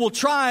that will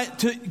try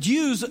to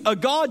use a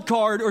God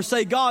card or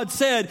say God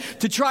said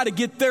to try to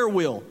get their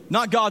will.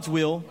 Not God's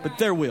will, but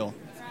their will.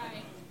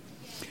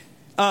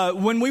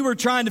 When we were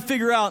trying to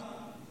figure out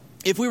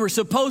if we were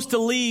supposed to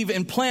leave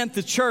and plant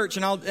the church,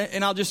 and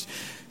I'll just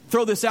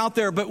throw this out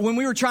there, but when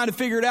we were trying to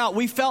figure it out,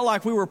 we felt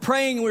like we were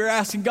praying, we were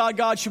asking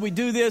God, should we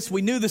do this?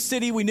 We knew the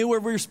city, we knew where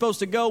we were supposed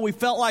to go, we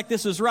felt like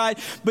this was right,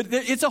 but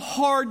it's a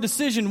hard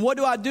decision. What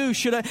do I do?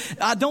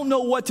 I don't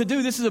know what to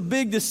do. This is a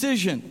big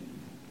decision.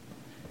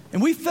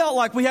 And we felt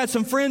like we had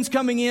some friends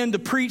coming in to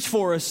preach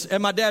for us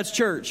at my dad's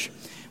church.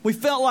 We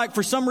felt like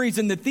for some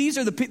reason that these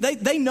are the people,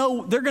 they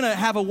know they're going to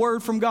have a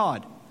word from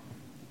God.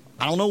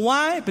 I don't know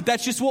why, but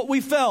that's just what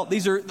we felt.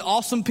 These are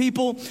awesome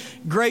people,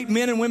 great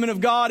men and women of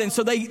God. And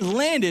so they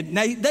landed.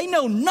 Now, they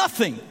know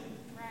nothing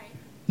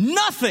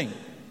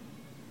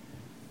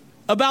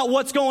about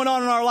what's going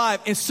on in our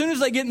life. As soon as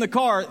they get in the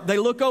car, they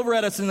look over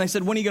at us and they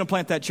said, when are you going to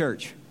plant that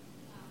church?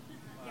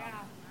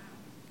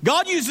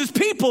 God uses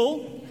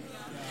people,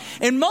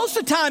 and most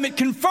of the time it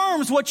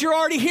confirms what you're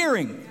already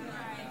hearing.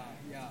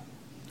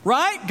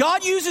 Right?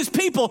 God uses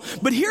people,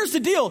 but here's the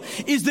deal,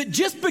 is that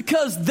just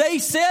because they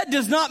said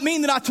does not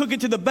mean that I took it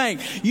to the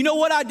bank. You know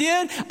what I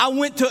did? I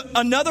went to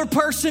another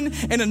person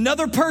and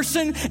another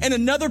person and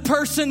another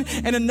person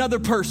and another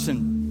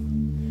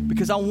person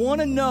because I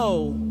want to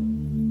know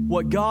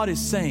what God is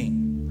saying.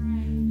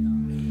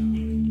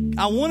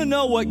 I want to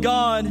know what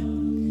God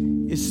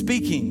is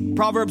speaking.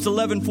 Proverbs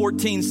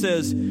 11:14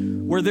 says,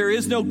 where there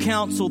is no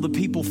counsel, the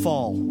people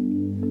fall.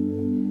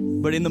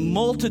 But in the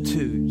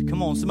multitude,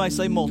 come on, somebody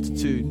say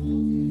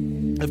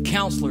multitude, of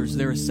counselors,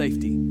 there is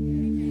safety.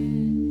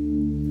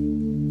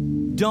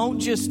 Don't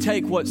just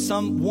take what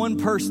one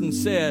person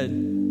said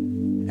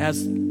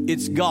as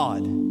it's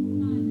God.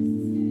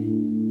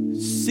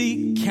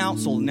 Seek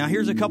counsel. Now,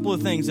 here's a couple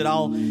of things that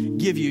I'll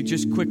give you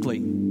just quickly.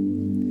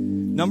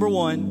 Number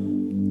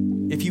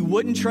one, if you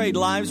wouldn't trade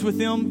lives with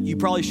them, you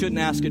probably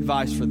shouldn't ask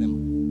advice for them.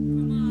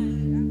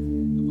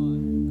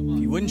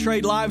 If you wouldn't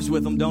trade lives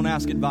with them, don't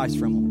ask advice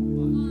from them.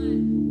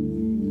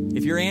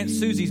 If your Aunt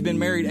Susie's been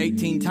married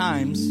 18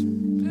 times,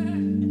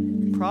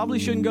 probably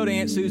shouldn't go to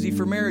Aunt Susie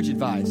for marriage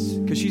advice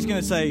because she's going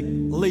to say,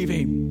 leave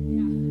him.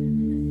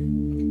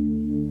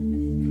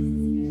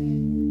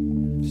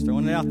 Just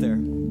throwing it out there.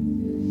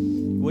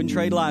 Wouldn't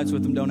trade lives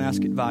with them, don't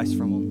ask advice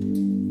from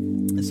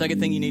them. The second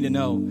thing you need to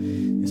know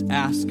is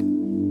ask a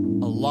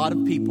lot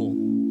of people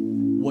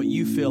what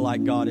you feel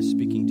like God is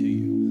speaking to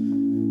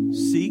you.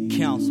 Seek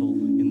counsel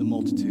in the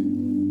multitude.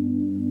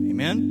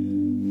 Amen?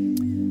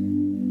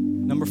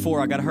 Number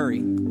 4, I got to hurry.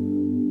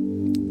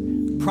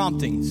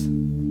 Promptings.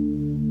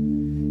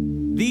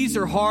 These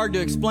are hard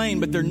to explain,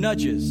 but they're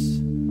nudges.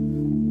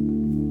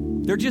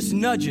 They're just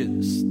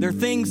nudges. They're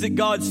things that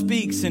God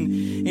speaks.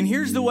 And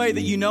here's the way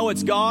that you know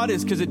it's God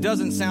is because it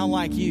doesn't sound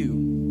like you.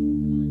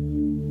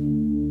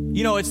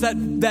 You know, it's that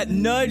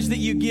nudge that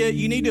you get.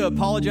 You need to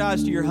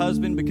apologize to your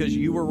husband because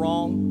you were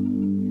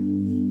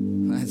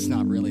wrong. That's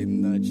not really a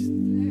nudge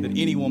that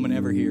any woman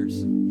ever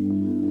hears.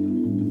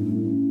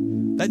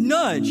 That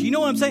nudge, you know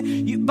what I'm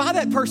saying? You buy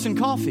that person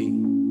coffee.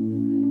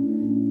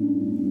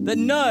 That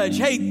nudge,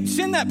 hey,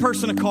 send that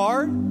person a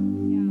card.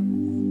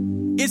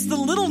 It's the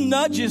little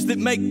nudges that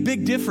make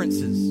big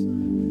differences.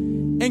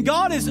 And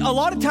God is, a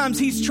lot of times,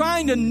 He's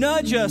trying to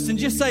nudge us and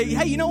just say,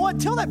 hey, you know what?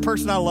 Tell that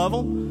person I love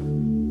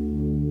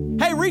them.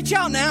 Hey, reach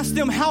out and ask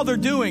them how they're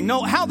doing.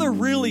 No, how they're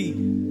really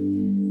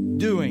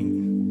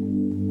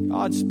doing.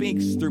 God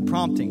speaks through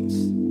promptings.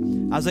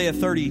 Isaiah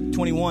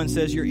 30:21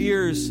 says, your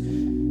ears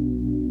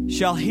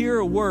shall hear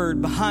a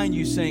word behind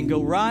you saying,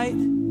 go right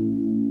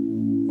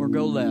or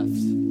go left.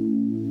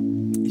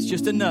 It's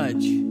just a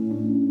nudge.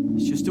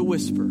 It's just a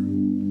whisper.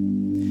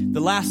 The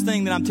last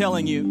thing that I'm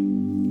telling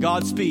you,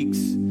 God speaks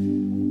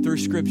through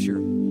Scripture.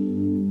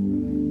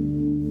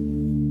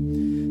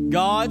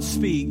 God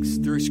speaks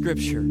through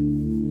Scripture.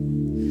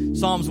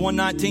 Psalms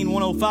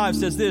 119:105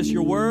 says this,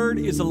 your word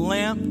is a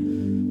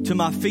lamp to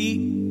my feet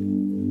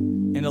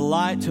and a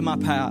light to my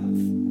path.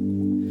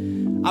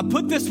 I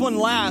put this one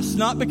last,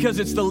 not because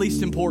it's the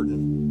least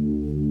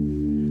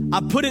important.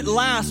 I put it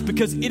last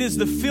because it is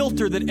the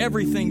filter that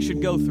everything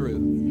should go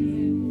through.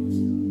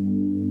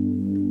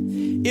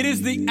 It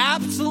is the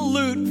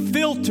absolute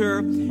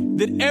filter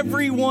that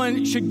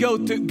everyone should go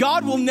through.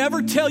 God will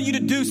never tell you to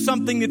do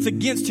something that's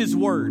against His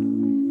word.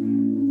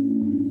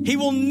 He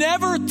will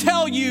never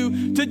tell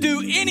you to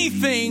do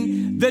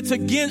anything that's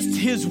against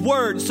His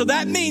word. So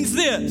that means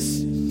this,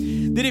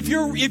 that if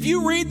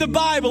you read the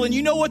Bible and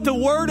you know what the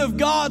Word of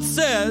God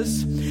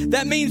says,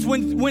 that means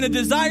when a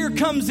desire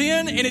comes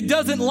in and it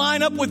doesn't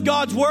line up with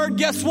God's Word,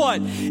 guess what?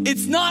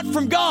 It's not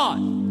from God.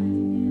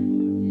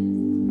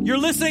 You're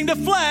listening to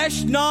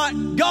flesh,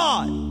 not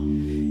God.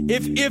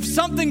 If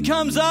something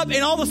comes up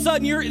and all of a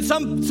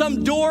sudden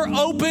some door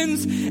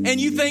opens and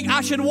you think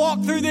I should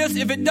walk through this,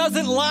 if it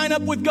doesn't line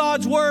up with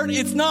God's word,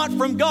 it's not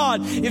from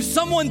God. If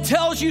someone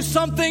tells you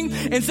something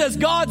and says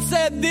God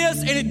said this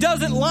and it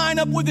doesn't line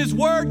up with His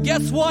word,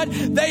 guess what?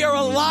 They are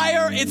a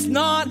liar. It's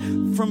not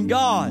from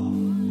God.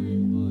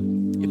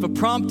 If a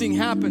prompting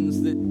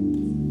happens that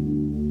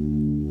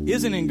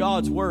isn't in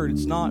God's word,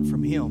 it's not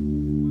from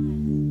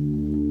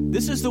Him.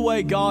 This is the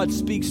way God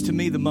speaks to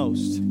me the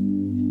most.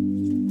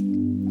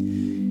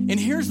 And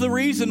here's the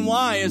reason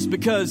why, is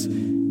because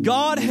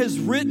God has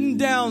written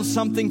down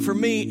something for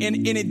me.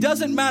 And it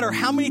doesn't matter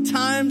how many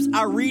times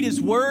I read His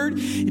word.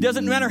 It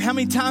doesn't matter how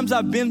many times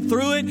I've been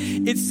through it.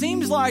 It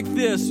seems like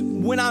this,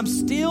 when I'm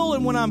still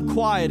and when I'm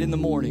quiet in the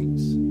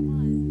mornings.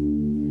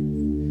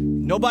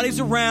 Nobody's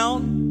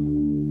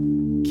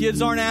around.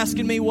 Kids aren't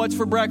asking me what's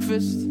for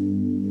breakfast.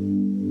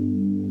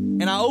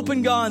 And I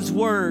open God's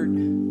word.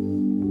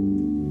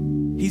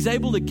 He's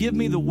able to give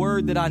me the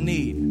word that I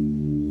need.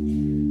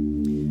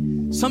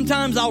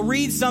 Sometimes I'll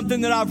read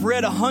something that I've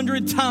read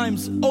 100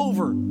 times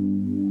over.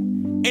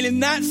 And in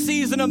that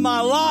season of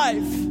my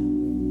life,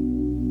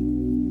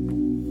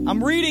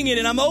 I'm reading it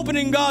and I'm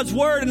opening God's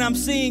word and I'm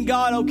seeing,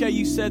 God, okay,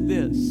 you said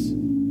this.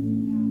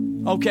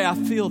 Okay, I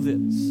feel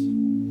this.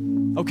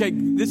 Okay,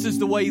 this is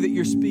the way that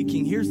you're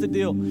speaking. Here's the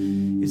deal,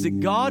 is that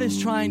God is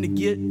trying to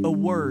get a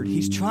word.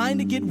 He's trying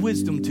to get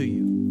wisdom to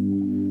you.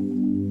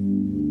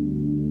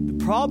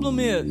 problem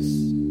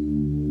is,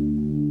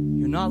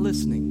 you're not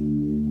listening.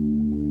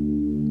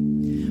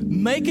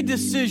 Make a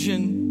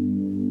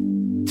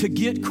decision to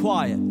get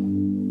quiet.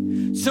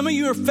 Some of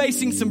you are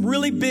facing some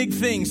really big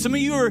things. Some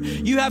of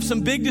you have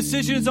some big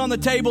decisions on the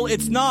table.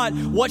 It's not,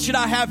 what should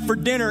I have for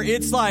dinner?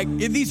 It's like,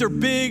 these are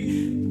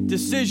big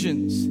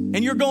decisions.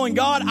 And you're going,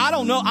 God, I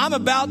don't know. I'm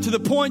about to the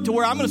point to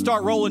where I'm going to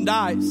start rolling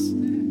dice.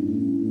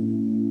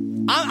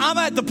 I'm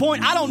at the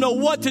point, I don't know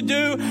what to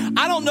do.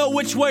 I don't know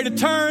which way to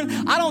turn.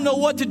 I don't know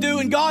what to do.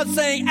 And God's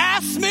saying,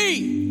 ask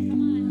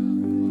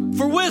me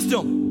for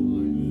wisdom.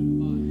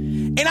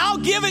 And I'll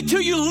give it to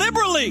you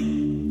liberally.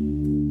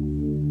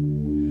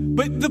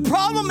 But the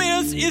problem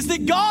is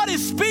that God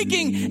is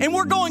speaking and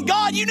we're going,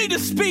 God, you need to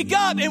speak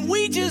up. And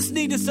we just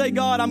need to say,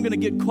 God, I'm going to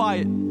get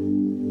quiet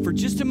for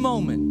just a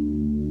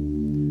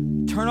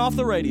moment. Turn off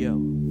the radio.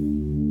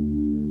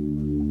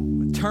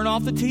 Turn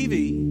off the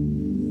TV.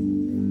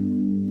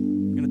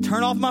 I'm going to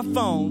turn off my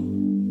phone.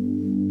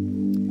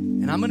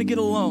 And I'm going to get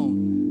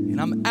alone. And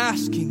I'm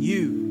asking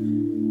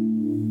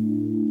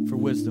you for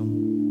wisdom.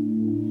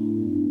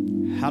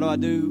 How do I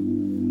do?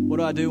 What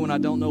do I do when I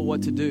don't know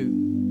what to do?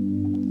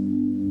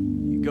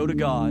 You go to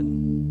God,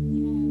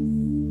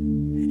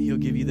 and He'll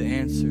give you the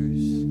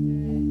answers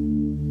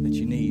that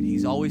you need.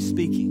 He's always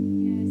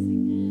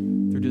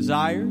speaking through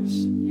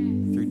desires,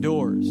 through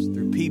doors,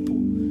 through people,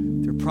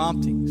 through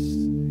promptings,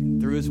 and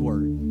through His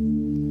Word.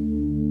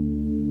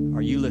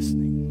 Are you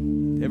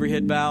listening? Every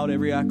head bowed,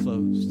 every eye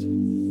closed.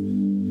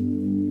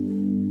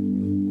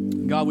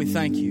 God, we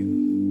thank you.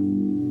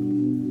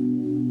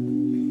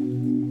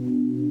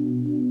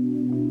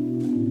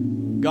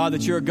 God,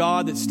 that you're a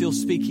God that's still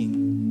speaking.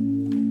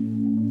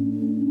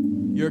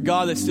 You're a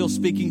God that's still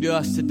speaking to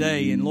us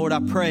today. And Lord,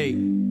 I pray,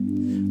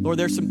 Lord,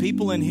 there's some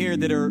people in here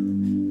that are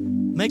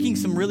making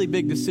some really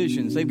big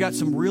decisions. They've got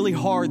some really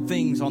hard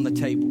things on the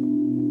table.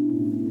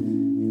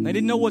 And they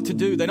didn't know what to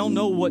do. They don't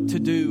know what to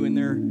do, and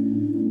they're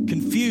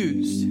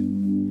confused.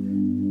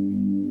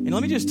 And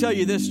let me just tell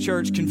you this,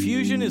 church,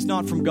 confusion is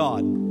not from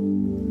God.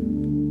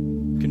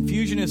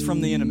 Confusion is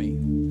from the enemy.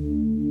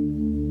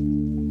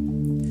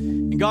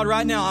 And God,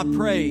 right now, I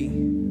pray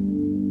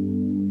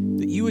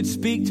that you would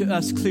speak to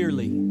us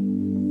clearly.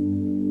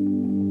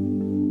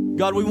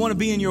 God, we want to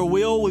be in your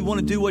will. We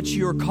want to do what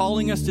you're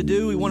calling us to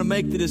do. We want to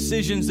make the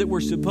decisions that we're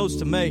supposed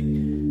to make.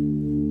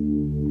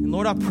 And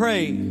Lord, I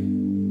pray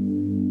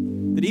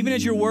that even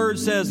as your word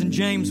says in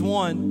James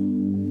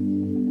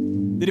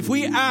 1, that if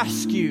we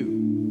ask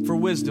you for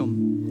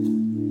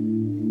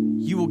wisdom,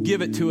 you will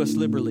give it to us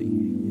liberally.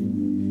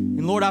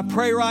 And Lord, I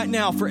pray right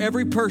now for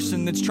every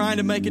person that's trying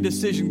to make a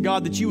decision,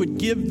 God, that you would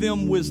give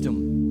them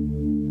wisdom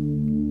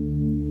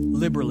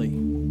liberally.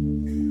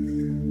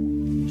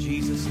 In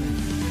Jesus' name.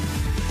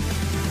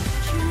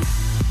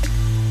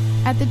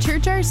 At the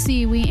Church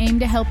RC, we aim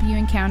to help you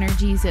encounter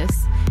Jesus.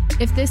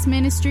 If this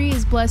ministry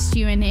has blessed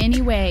you in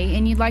any way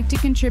and you'd like to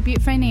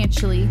contribute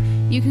financially,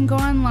 you can go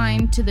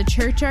online to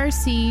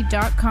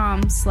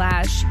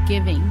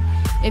thechurchrc.com/giving.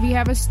 If you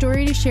have a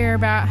story to share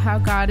about how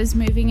God is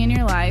moving in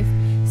your life,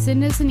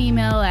 send us an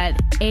email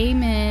at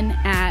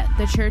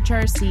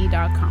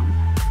amen@thechurchrc.com.